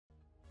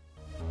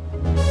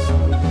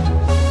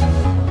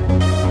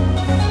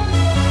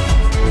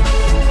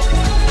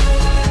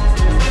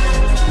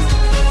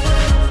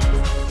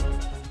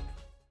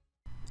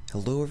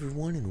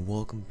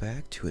welcome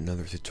back to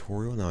another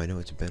tutorial. Now I know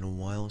it's been a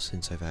while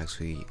since I've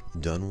actually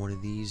done one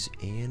of these,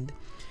 and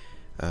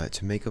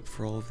to make up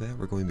for all of that,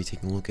 we're going to be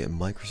taking a look at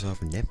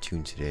Microsoft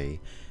Neptune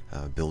today,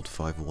 build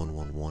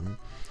 5111.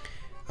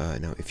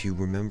 Now if you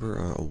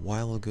remember a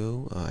while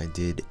ago, I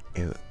did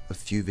a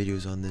few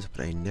videos on this,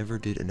 but I never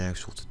did an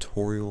actual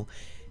tutorial,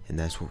 and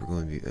that's what we're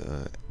going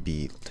to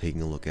be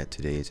taking a look at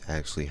today. Is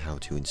actually how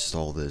to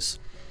install this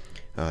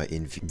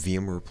in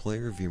VMware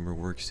Player, VMware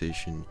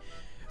Workstation,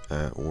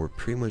 or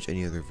pretty much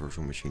any other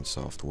virtual machine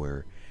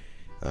software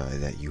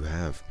that you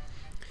have.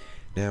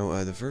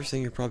 Now, the first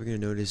thing you're probably going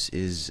to notice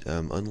is,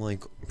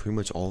 unlike pretty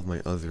much all of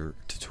my other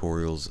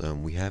tutorials,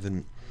 we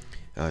haven't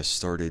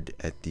started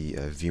at the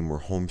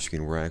VMware home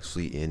screen. We're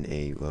actually in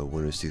a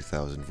Windows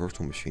 2000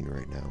 virtual machine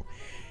right now.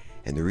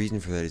 And the reason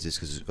for that is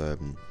because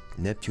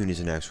Neptune is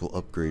an actual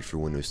upgrade for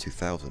Windows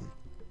 2000.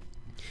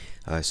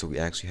 So we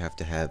actually have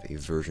to have a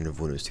version of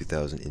Windows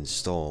 2000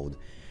 installed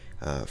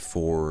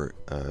for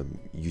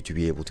you to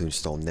be able to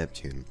install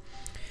Neptune.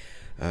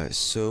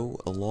 So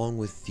along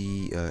with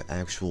the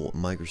actual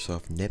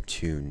Microsoft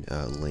Neptune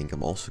link,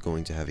 I'm also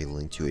going to have a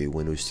link to a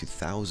Windows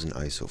 2000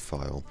 ISO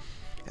file,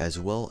 as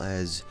well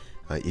as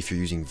if you're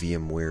using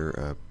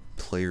VMware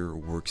Player,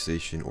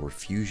 Workstation, or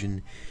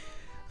Fusion,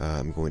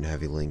 I'm going to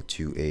have a link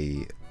to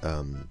a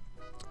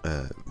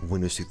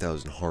Windows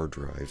 2000 hard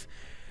drive,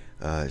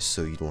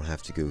 so you don't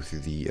have to go through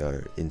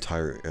the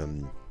entire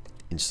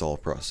install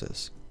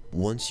process.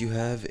 Once you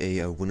have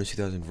a Windows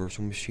 2000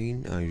 virtual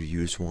machine,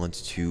 you just want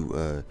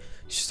to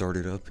start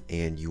it up,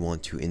 and you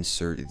want to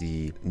insert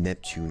the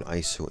Neptune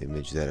ISO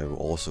image that I will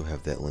also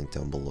have that link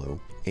down below.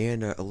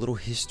 And a little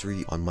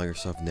history on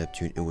Microsoft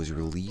Neptune: it was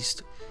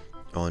released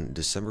on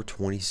December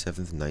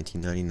 27th,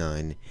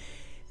 1999,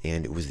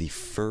 and it was the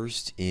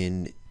first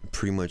in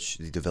pretty much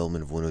the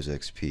development of Windows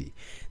XP.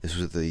 This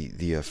was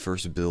the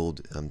first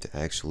build to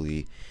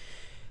actually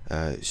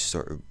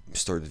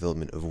start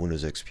development of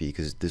Windows XP,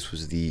 because this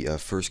was the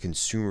first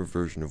consumer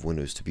version of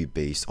Windows to be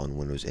based on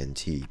Windows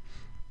NT.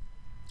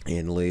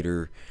 And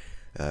later,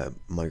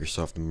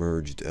 Microsoft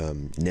merged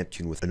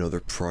Neptune with another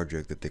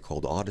project that they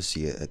called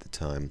Odyssey at the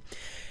time,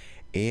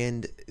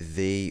 and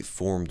they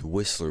formed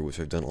Whistler, which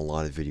I've done a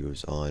lot of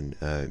videos on,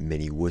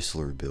 many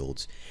Whistler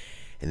builds.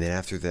 And then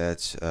after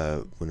that,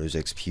 Windows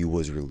XP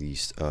was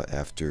released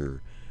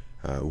after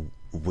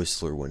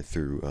Whistler went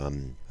through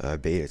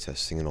beta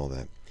testing and all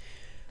that.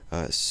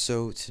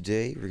 So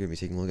today we're going to be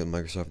taking a look at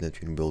Microsoft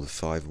Neptune build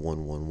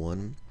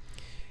 5111,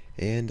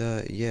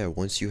 and yeah,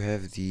 once you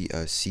have the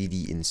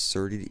CD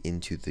inserted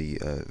into the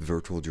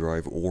virtual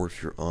drive, or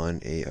if you're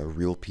on a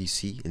real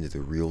PC, into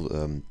the real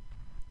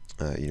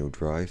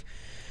drive,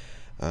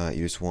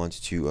 you just want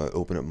to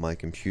open up My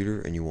Computer,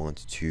 and you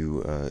want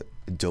to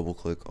double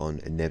click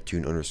on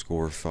Neptune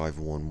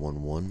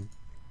 _5111.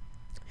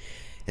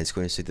 And it's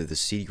going to say that the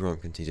CD-ROM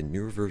contains a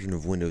newer version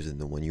of Windows than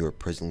the one you are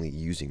presently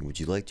using.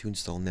 Would you like to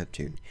install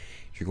Neptune?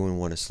 You're going to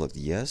want to select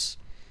yes,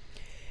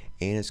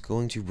 and it's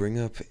going to bring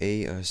up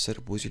a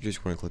setup wizard. You're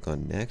just going to click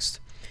on next,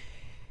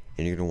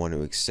 and you're going to want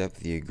to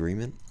accept the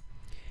agreement.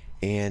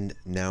 And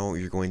now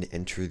you're going to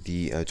enter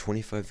the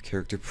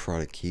 25-character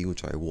product key,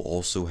 which I will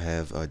also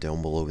have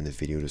down below in the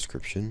video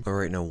description.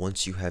 Alright, now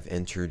once you have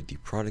entered the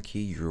product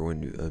key, you're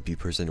going to be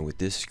presented with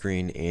this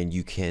screen, and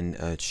you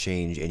can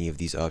change any of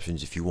these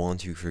options if you want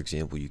to. For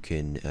example, you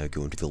can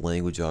go into the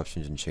language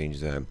options and change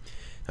that,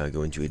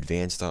 go into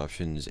advanced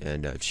options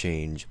and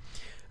change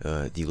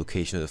the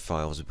location of the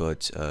files,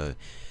 but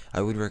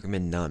I would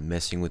recommend not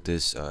messing with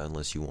this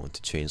unless you want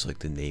to change like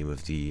the name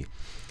of the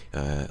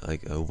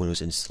like a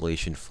Windows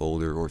installation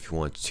folder, or if you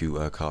want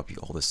to copy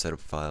all the setup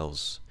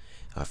files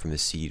from the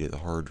CD to the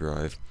hard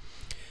drive.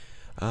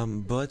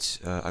 But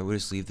I would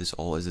just leave this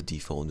all as a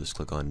default and just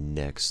click on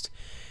next.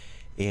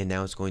 And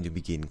now it's going to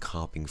begin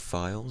copying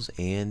files,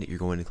 and you're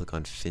going to click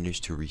on finish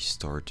to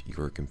restart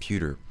your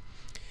computer.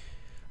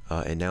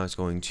 And now it's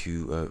going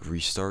to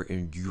restart,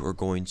 and you are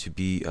going to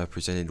be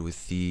presented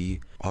with the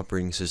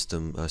operating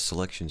system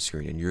selection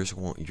screen, and you're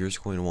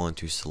just going to want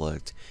to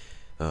select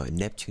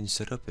Neptune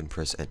setup and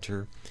press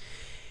enter.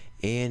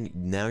 And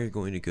now you're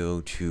going to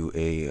go to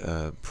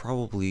a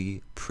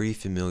probably pretty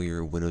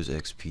familiar Windows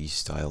XP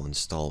style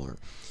installer.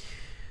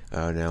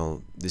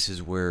 Now this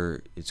is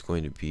where it's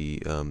going to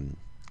be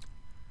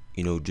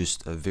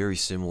just very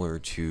similar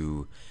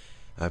to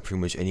pretty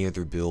much any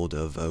other build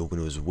of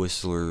Windows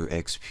Whistler,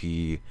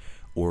 XP,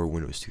 or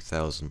Windows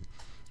 2000,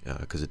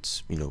 because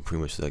it's pretty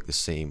much like the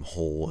same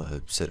whole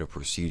setup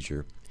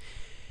procedure.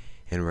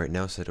 And right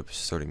now setup is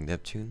starting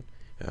Neptune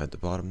at the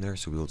bottom there,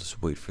 so we'll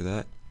just wait for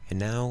that. And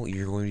now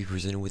you're going to be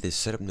presented with a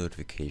setup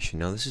notification.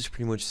 Now this is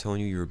pretty much telling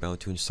you you're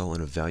about to install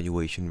an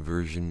evaluation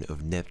version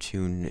of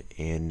Neptune,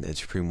 and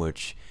that's pretty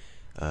much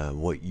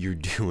what you're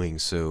doing.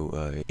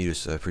 So you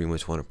just pretty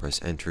much want to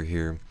press enter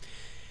here,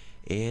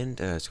 and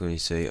it's going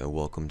to say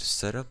welcome to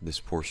setup.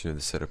 This portion of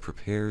the setup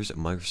prepares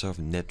Microsoft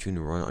Neptune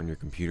to run on your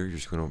computer. You're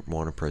just going to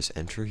want to press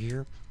enter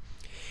here,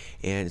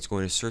 and it's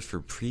going to search for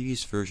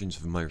previous versions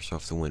of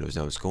Microsoft Windows.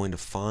 Now it's going to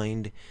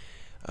find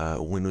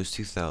Windows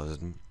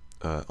 2000,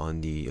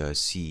 on the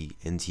C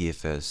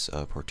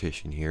NTFS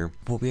partition here.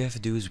 What we have to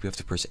do is we have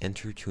to press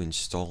enter to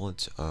install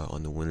it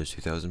on the Windows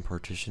 2000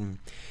 partition.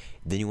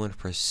 Then you want to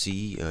press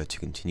C to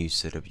continue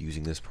setup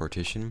using this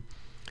partition.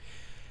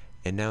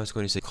 And now it's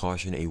going to say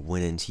caution, a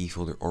WinNT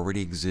folder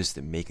already exists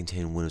that may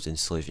contain Windows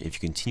installation. If you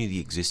continue, the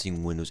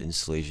existing Windows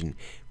installation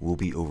will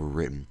be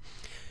overwritten.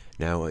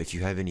 Now, if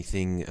you have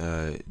anything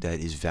that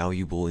is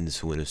valuable in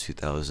this Windows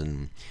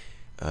 2000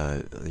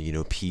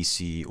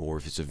 PC, or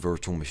if it's a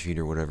virtual machine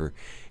or whatever,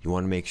 you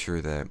want to make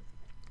sure that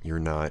you're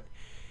not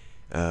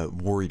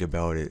worried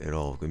about it at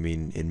all. I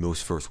mean, in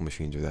most virtual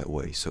machines are that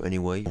way. So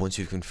anyway, once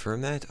you've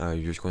confirmed that,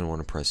 you're just going to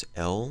want to press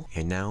L,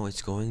 and now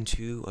it's going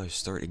to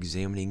start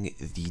examining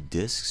the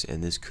disks,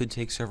 and this could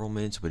take several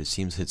minutes, but it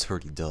seems it's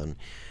already done.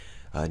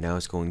 Now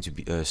it's going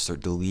to start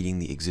deleting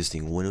the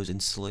existing Windows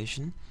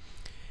installation,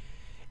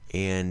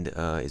 and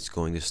it's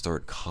going to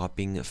start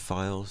copying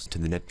files to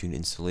the Neptune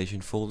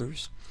installation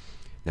folders.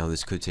 Now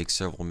this could take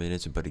several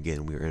minutes, but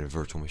again, we're in a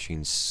virtual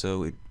machine,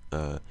 so it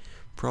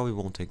probably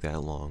won't take that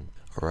long.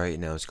 Alright,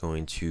 now it's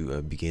going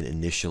to begin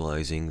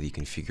initializing the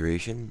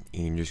configuration,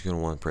 and you're just going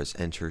to want to press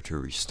enter to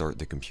restart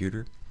the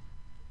computer.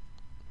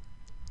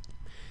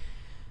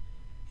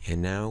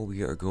 And now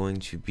we are going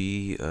to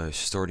be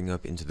starting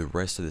up into the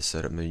rest of the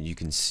setup. Now you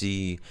can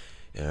see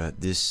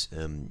this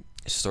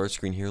start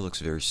screen here looks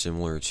very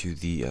similar to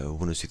the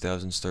Windows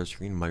 2000 start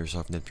screen,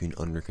 Microsoft Neptune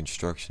under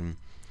construction.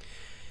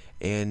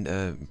 And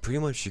pretty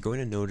much you're going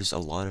to notice a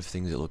lot of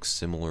things that look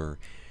similar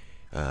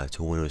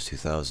to Windows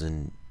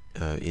 2000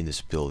 in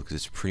this build, because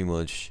it's pretty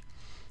much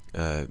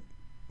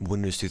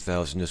Windows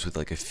 2000 just with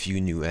like a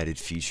few new added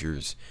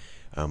features,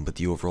 but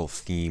the overall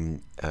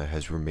theme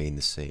has remained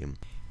the same.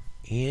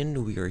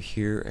 And we are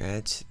here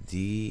at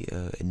the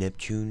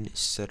Neptune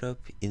setup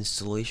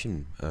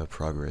installation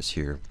progress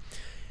here.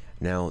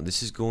 Now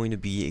this is going to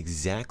be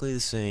exactly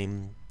the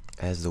same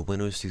as the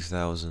Windows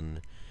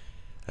 2000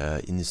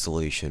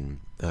 installation,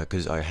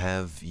 because I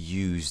have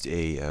used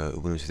a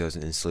Windows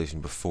 2000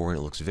 installation before, and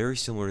it looks very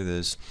similar to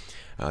this.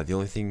 The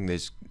only thing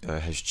that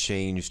has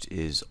changed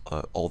is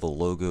all the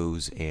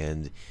logos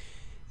and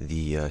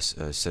the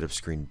setup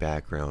screen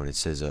background. It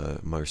says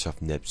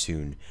Microsoft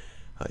Neptune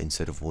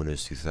instead of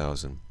Windows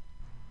 2000.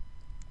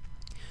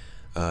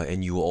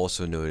 And you will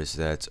also notice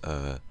that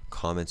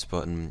comments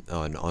button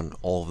on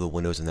all of the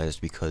windows, and that is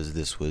because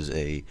this was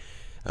a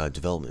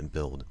development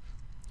build.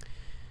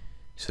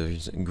 So we're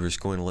just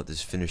going to let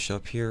this finish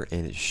up here,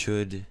 and it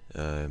should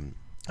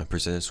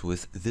present us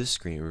with this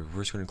screen.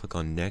 We're just going to click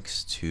on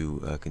next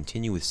to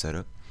continue with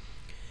setup,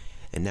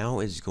 and now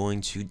it's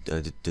going to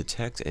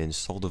detect and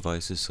install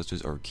devices such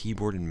as our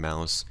keyboard and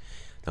mouse.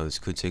 Now this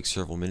could take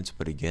several minutes,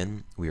 but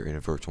again, we are in a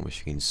virtual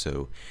machine,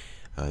 so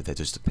that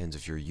just depends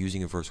if you're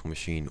using a virtual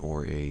machine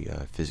or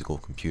a physical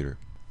computer.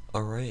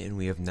 Alright, and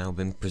we have now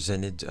been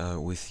presented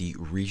with the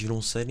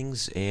regional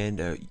settings,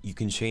 and you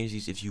can change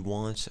these if you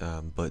want,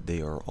 but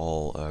they are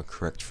all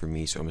correct for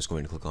me, so I'm just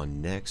going to click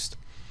on next.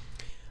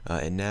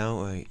 And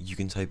now you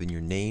can type in your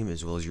name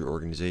as well as your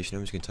organization.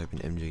 I'm just going to type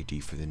in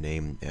MJD for the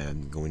name, and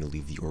I'm going to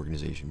leave the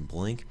organization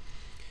blank,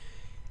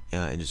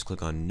 and just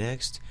click on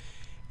next.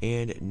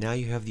 And now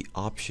you have the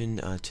option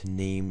to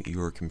name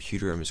your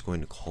computer. I'm just going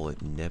to call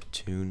it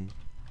Neptune.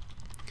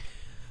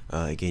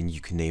 Again,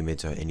 you can name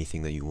it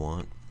anything that you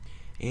want.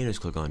 And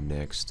just click on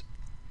next.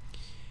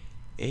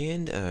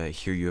 And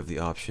here you have the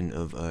option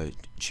of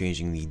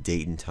changing the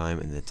date and time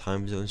and the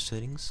time zone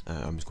settings.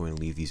 I'm just going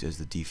to leave these as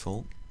the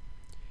default.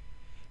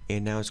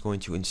 And now it's going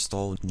to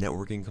install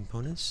networking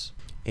components.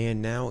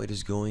 And now it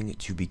is going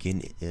to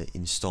begin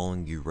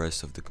installing the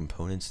rest of the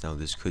components. Now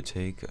this could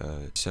take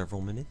several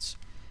minutes.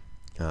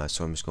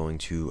 So I'm just going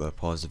to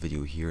pause the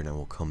video here, and I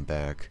will come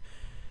back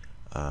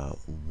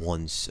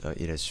once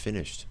it has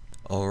finished.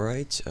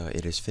 Alright,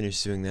 it has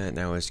finished doing that.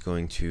 Now it's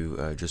going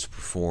to just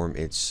perform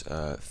its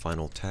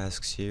final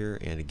tasks here,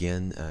 and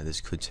again, this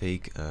could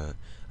take a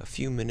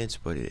few minutes,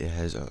 but it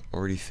has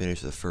already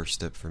finished the first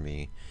step for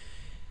me.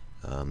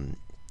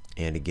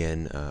 And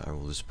again, I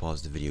will just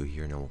pause the video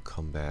here, and I will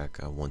come back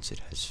once it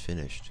has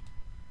finished.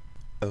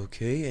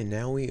 Okay, and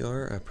now we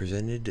are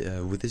presented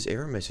with this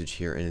error message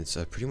here, and it's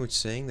pretty much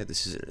saying that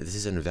this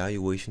is an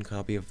evaluation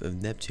copy of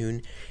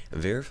Neptune.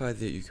 Verify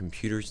that your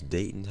computer's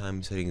date and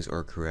time settings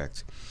are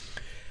correct.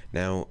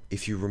 Now,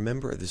 if you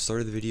remember at the start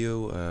of the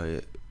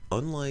video,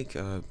 unlike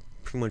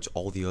pretty much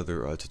all the other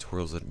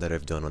tutorials that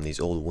I've done on these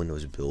old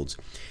Windows builds,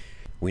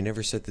 we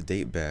never set the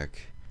date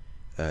back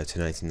to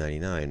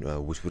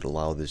 1999, which would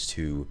allow this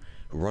to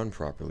run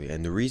properly.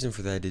 And the reason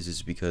for that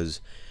is because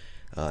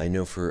I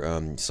know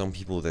for some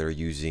people that are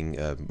using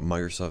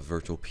Microsoft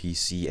Virtual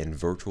PC and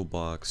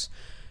VirtualBox,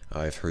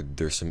 I've heard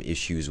there's some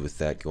issues with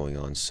that going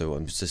on. So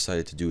I'm just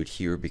decided to do it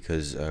here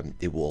because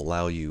it will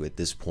allow you at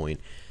this point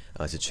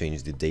to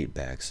change the date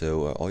back.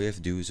 So all you have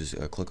to do is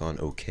just click on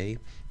OK,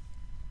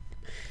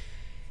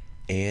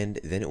 and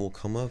then it will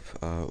come up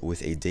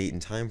with a date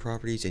and time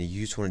properties, and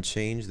you just want to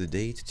change the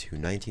date to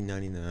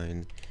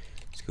 1999.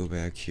 Let's go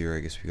back here.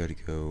 I guess we got to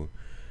go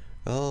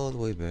all the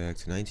way back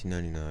to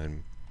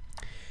 1999.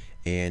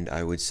 and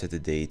I would set the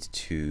date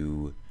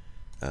to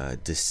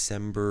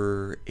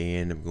December,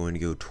 and I'm going to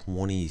go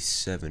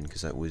 27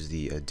 because that was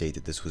the date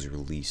that this was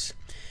released.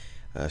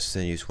 So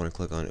then you just want to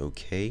click on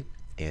OK,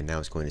 and now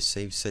it's going to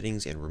save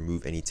settings and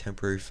remove any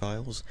temporary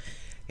files,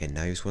 and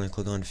now you just want to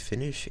click on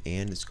Finish,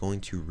 and it's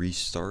going to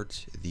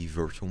restart the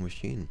virtual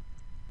machine.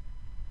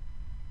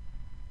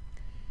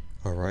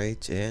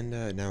 Alright,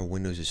 and now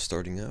Windows is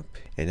starting up,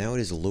 and now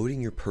it is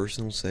loading your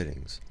personal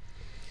settings.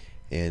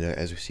 And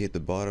as we see at the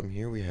bottom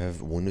here, we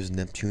have Windows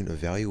Neptune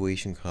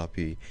Evaluation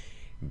Copy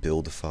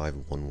Build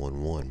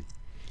 5111.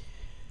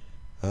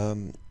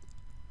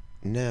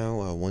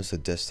 Now, once the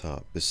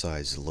desktop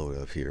decides to load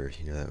up here,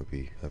 that would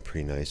be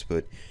pretty nice.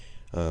 But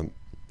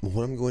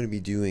what I'm going to be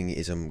doing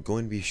is I'm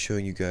going to be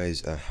showing you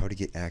guys how to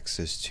get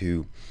access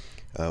to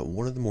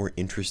one of the more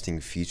interesting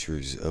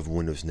features of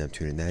Windows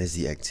Neptune, and that is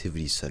the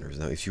activity centers.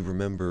 Now, if you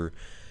remember,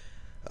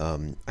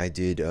 I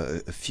did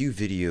a few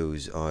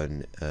videos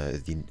on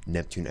the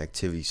Neptune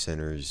activity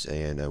centers,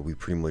 and we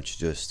pretty much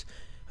just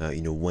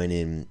went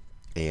in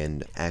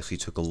and actually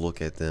took a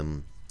look at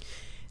them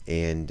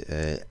and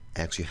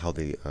actually how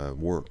they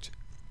worked.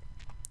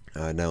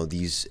 Now,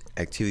 these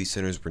activity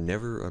centers were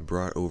never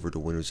brought over to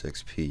Windows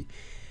XP,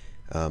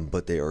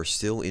 but they are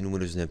still in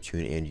Windows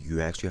Neptune, and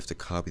you actually have to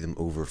copy them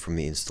over from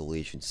the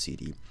installation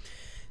CD.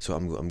 So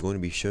I'm going to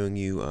be showing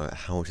you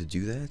how to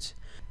do that.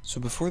 So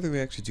before we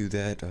actually do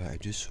that, I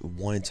just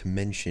wanted to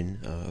mention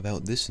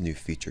about this new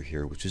feature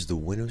here, which is the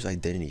Windows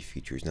Identity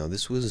features. Now,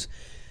 this was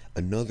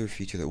another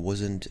feature that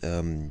wasn't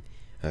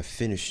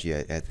finished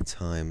yet at the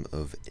time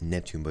of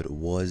Neptune, but it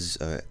was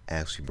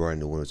actually brought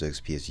into Windows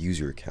XP as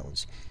user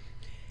accounts.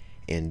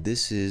 And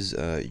this is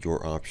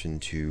your option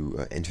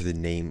to enter the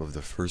name of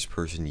the first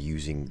person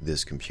using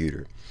this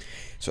computer.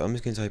 So I'm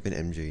just going to type in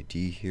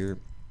MJD here.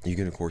 You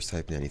can of course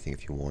type in anything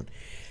if you want.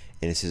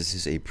 And it says this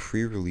is a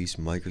pre-release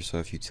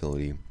Microsoft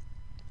utility. And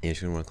you're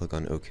going to want to click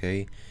on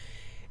OK.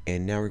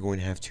 And now we're going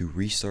to have to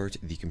restart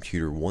the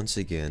computer once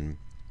again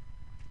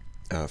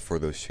for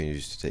those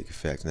changes to take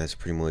effect. And that's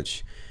pretty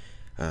much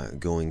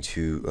going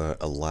to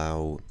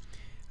allow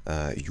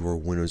your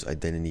Windows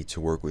Identity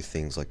to work with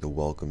things like the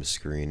welcome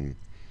screen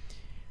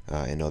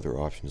and other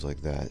options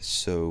like that.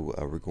 So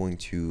we're going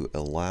to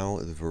allow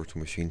the virtual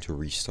machine to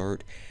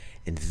restart,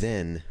 and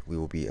then we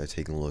will be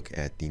taking a look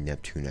at the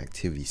Neptune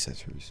activity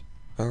centers.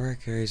 Alright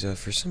guys,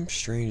 for some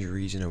strange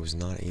reason I was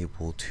not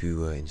able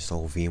to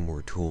install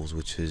VMware Tools,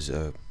 which is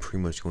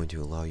pretty much going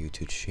to allow you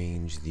to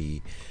change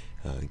the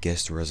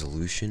guest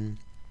resolution.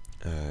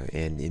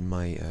 And in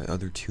my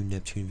other two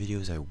Neptune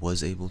videos I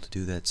was able to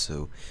do that,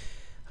 so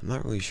I'm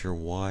not really sure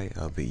why,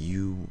 but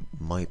you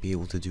might be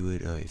able to do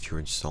it if you're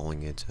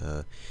installing it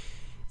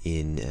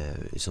in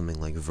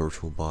something like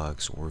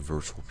VirtualBox or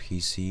Virtual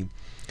PC,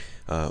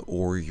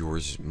 or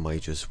yours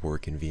might just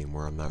work in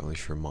VMware. I'm not really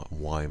sure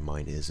why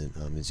mine isn't.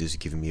 It's just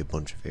giving me a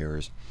bunch of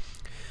errors.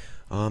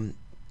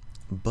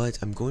 But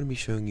I'm going to be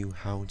showing you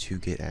how to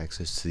get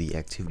access to the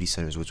activity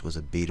centers, which was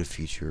a beta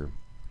feature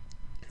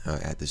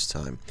at this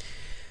time.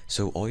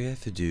 So all you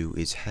have to do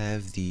is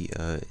have the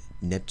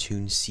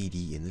Neptune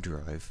CD in the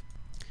drive,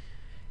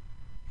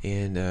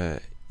 and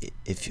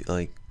if you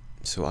like,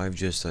 so I've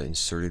just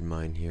inserted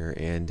mine here,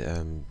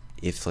 and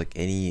if like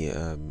any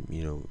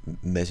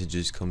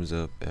messages comes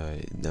up,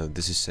 now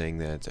this is saying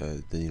that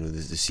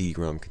the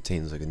CD-ROM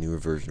contains like a newer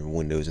version of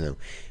Windows. Now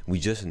we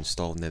just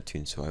installed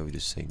Neptune, so I would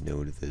just say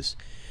no to this,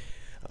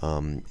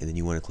 and then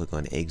you want to click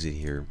on exit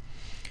here.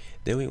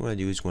 Then what you want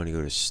to do is you want to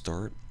go to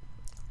start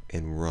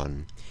and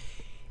run.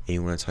 And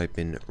you want to type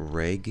in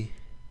reg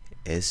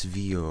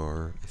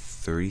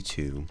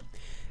svr32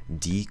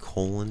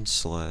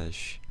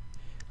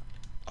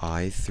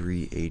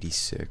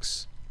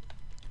 d:/i386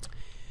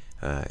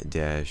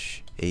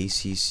 dash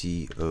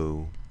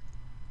accore.dll,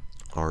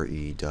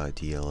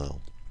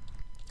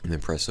 and then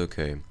press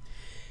OK. And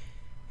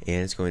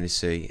it's going to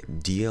say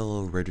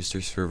DLL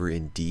register server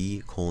in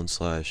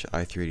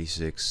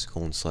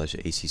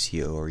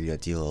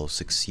d:/i386:accore.dll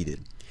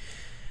succeeded.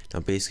 Now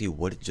basically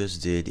what it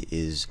just did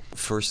is,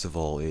 first of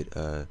all, it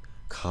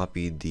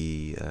copied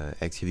the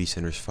activity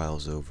centers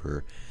files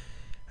over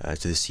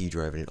to the C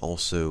drive, and it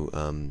also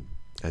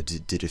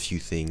did a few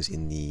things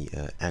in the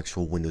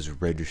actual Windows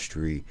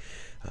registry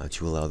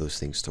to allow those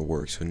things to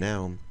work. So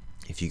now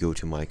if you go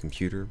to my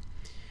computer,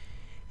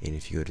 and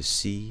if you go to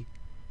C,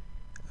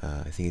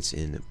 I think it's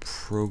in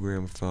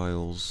program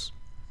files,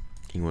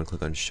 you want to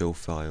click on show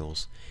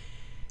files,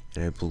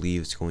 and I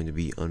believe it's going to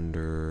be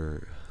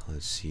under,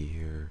 let's see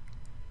here,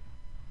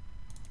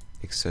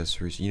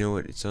 accessories. You know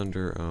what, it's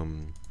under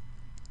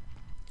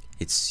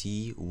it's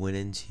C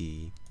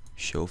WinNT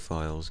show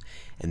files,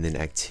 and then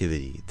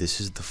activity.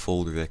 This is the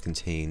folder that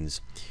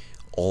contains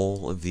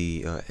all of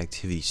the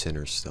activity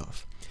center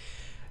stuff.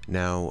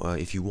 Now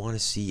if you want to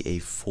see a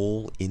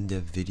full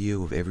in-depth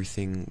video of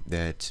everything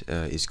that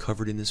is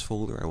covered in this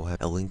folder, I will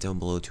have a link down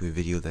below to a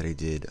video that I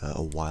did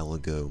a while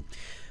ago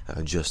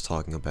just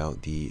talking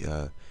about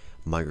the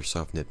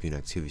Microsoft Neptune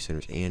activity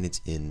centers, and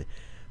it's in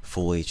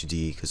full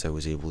HD because I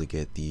was able to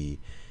get the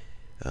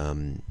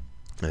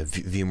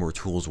VMware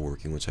Tools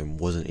working, which I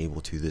wasn't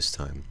able to this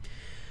time.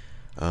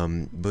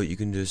 But you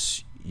can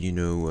just,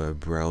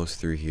 browse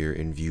through here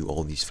and view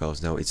all these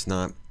files. Now, it's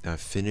not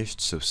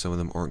finished, so some of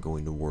them aren't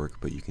going to work,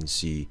 but you can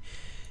see,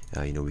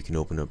 we can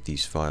open up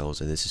these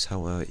files, and this is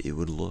how it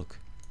would look.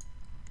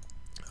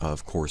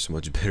 Of course,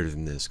 much better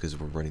than this, because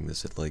we're running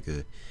this at like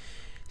a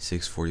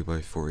 640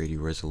 by 480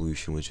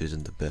 resolution, which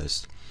isn't the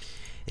best.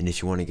 And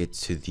if you want to get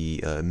to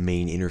the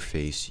main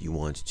interface, you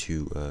want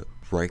to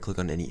right-click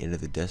on any end of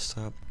the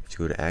desktop. If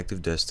you go to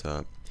Active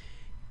Desktop,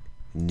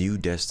 New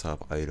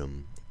Desktop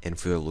Item, and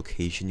for the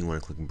location, you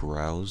want to click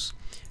Browse,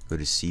 go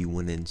to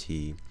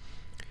C1NT,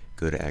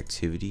 go to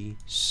Activity,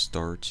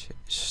 Start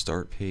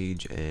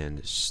Page,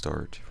 and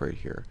Start right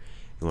here.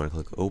 You want to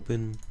click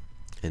Open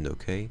and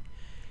OK.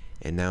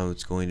 And now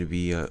it's going to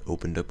be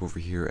opened up over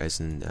here as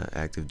an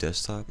active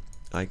desktop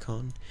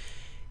icon.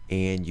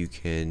 And you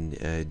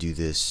can do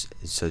this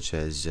such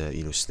as,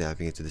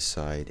 snapping it to the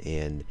side.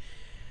 And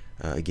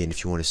again,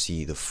 if you want to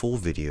see the full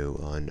video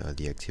on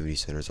the activity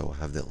centers, I'll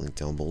have that link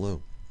down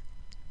below.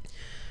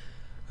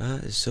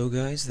 So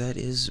guys, that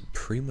is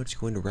pretty much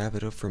going to wrap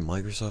it up for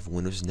Microsoft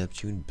Windows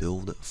Neptune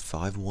build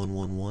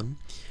 5111.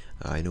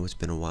 I know it's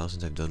been a while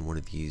since I've done one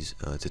of these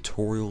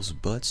tutorials,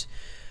 but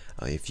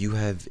if you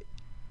have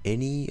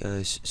any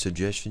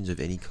suggestions of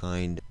any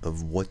kind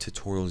of what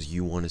tutorials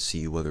you want to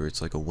see, whether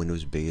it's like a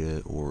Windows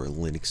beta or a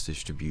Linux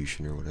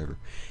distribution or whatever,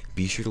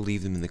 be sure to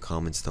leave them in the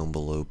comments down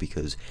below,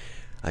 because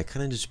I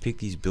kind of just pick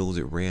these builds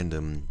at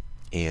random,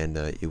 and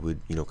it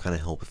would kind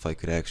of help if I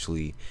could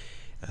actually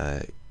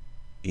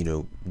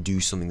do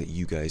something that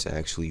you guys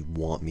actually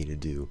want me to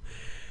do.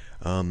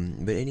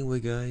 But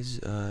anyway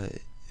guys,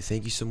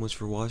 thank you so much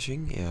for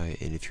watching,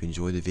 and if you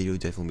enjoyed the video,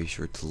 definitely be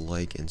sure to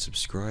like and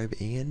subscribe,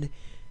 and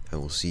I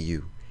will see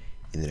you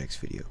in the next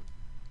video.